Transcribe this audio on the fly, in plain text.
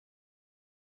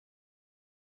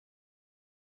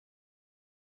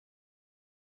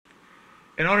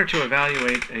In order to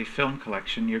evaluate a film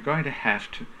collection, you're going to have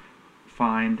to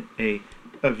find a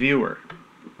viewer.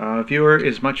 A viewer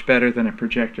is much better than a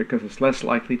projector because it's less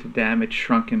likely to damage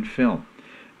shrunken film.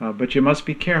 But you must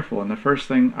be careful, and the first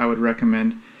thing I would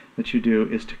recommend that you do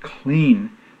is to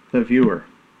clean the viewer.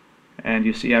 And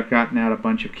you see I've gotten out a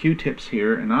bunch of Q-tips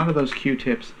here, and onto those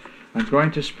Q-tips I'm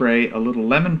going to spray a little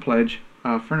Lemon Pledge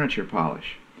furniture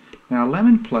polish. Now,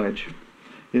 Lemon Pledge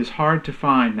is hard to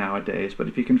find nowadays, but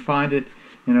if you can find it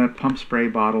in a pump spray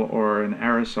bottle or an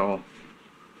aerosol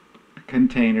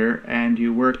container, and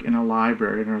you work in a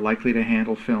library and are likely to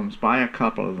handle films, buy a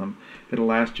couple of them. It'll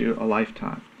last you a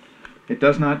lifetime. It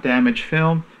does not damage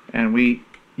film, and we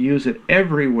use it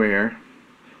everywhere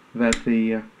that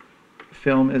the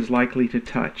film is likely to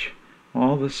touch.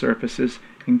 All the surfaces,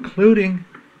 including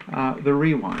the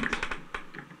rewinds.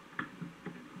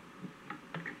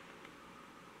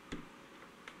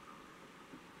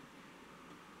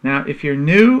 Now, if you're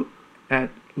new at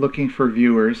looking for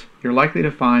viewers, you're likely to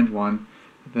find one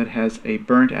that has a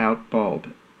burnt out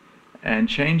bulb. And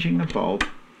changing the bulb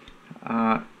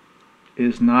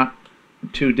is not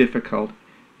too difficult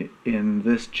in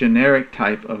this generic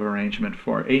type of arrangement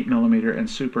for 8mm and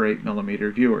Super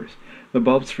 8mm viewers. The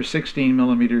bulbs for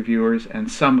 16mm viewers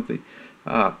and some of the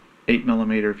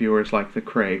 8mm viewers like the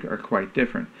Craig are quite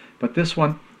different. But this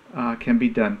one can be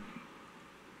done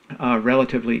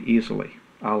relatively easily.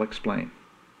 I'll explain.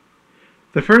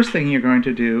 The first thing you're going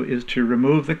to do is to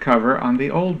remove the cover on the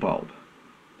old bulb.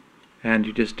 And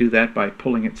you just do that by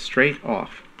pulling it straight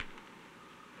off.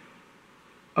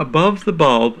 Above the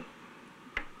bulb,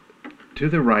 to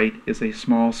the right, is a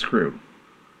small screw.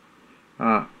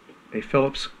 A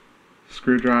Phillips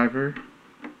screwdriver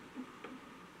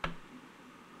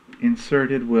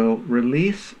inserted will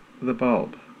release the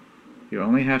bulb. You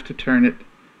only have to turn it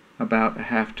about a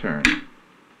half turn.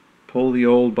 Pull the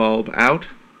old bulb out,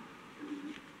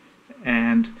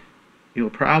 and you'll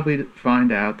probably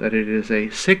find out that it is a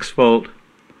 6-volt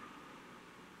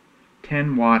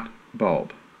 10-watt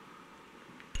bulb.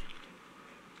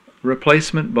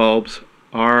 Replacement bulbs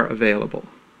are available.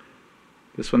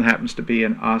 This one happens to be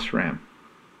an Oshram.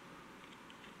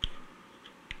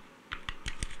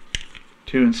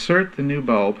 To insert the new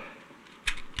bulb,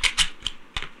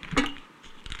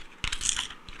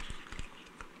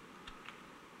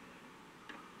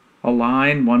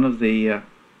 align one of the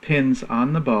pins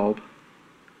on the bulb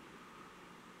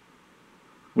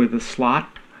with a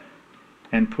slot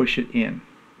and push it in.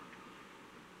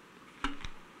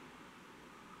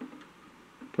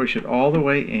 Push it all the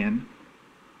way in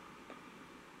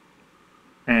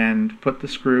and put the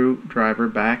screwdriver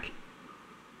back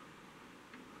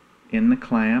in the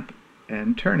clamp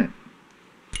and turn it.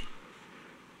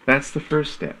 That's the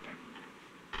first step.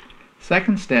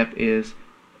 Second step is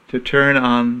to turn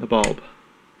on the bulb.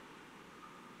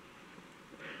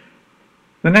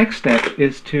 The next step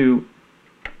is to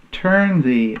turn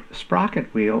the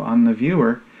sprocket wheel on the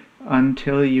viewer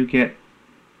until you get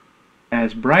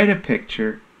as bright a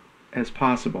picture as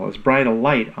possible, as bright a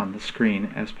light on the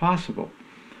screen as possible.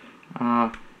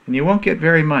 And you won't get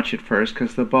very much at first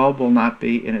because the bulb will not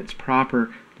be in its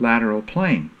proper lateral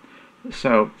plane.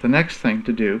 So the next thing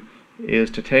to do is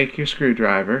to take your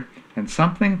screwdriver and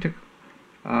something to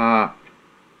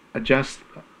adjust,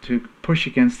 to push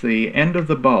against the end of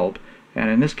the bulb, and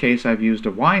in this case I've used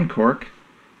a wine cork,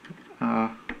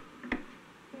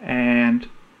 and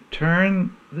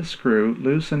turn the screw,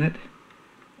 loosen it,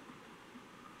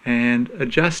 and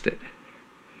adjust it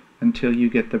until you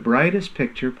get the brightest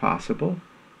picture possible.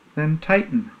 Then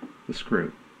tighten the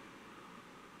screw.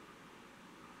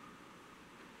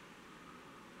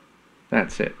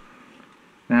 That's it.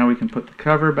 Now we can put the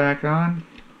cover back on.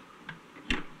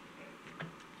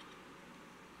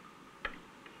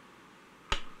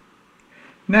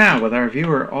 Now, with our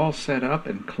viewer all set up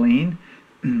and clean,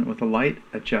 with the light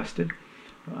adjusted,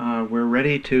 we're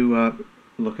ready to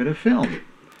look at a film.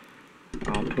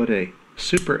 I'll put a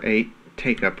Super 8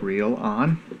 take-up reel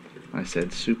on. I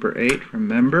said Super 8,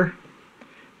 remember.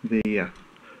 The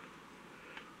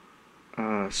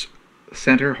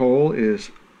center hole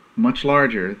is much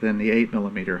larger than the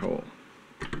 8mm hole.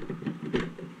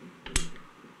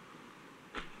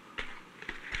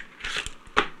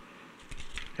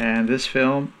 And this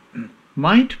film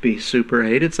might be Super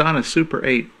 8. It's on a Super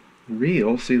 8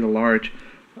 reel. See the large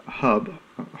hub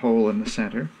hole in the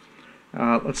center.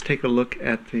 Let's take a look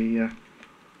at the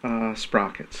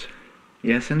sprockets.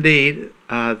 Yes, indeed,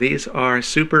 these are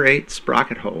Super 8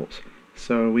 sprocket holes.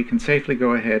 So we can safely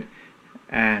go ahead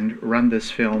and run this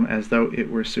film as though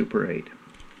it were Super 8.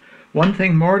 One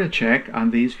thing more to check on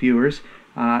these viewers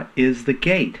is the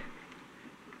gate.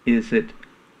 Is it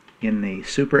in the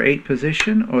Super 8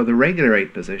 position or the regular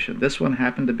 8 position. This one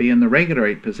happened to be in the regular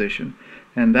 8 position,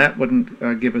 and that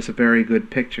wouldn't give us a very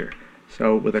good picture.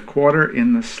 So with a quarter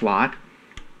in the slot,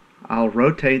 I'll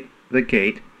rotate the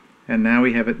gate, and now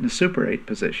we have it in the Super 8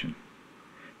 position.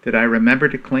 Did I remember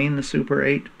to clean the Super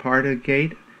 8 part of the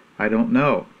gate? I don't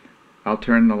know. I'll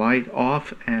turn the light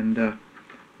off and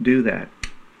do that.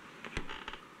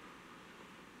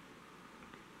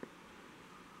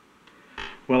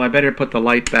 Well, I better put the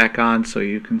light back on so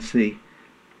you can see.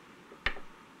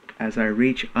 As I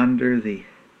reach under the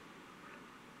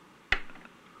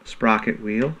sprocket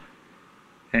wheel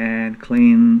and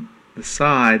clean the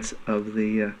sides of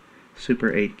the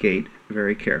Super 8 gate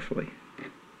very carefully.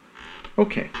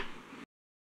 Okay.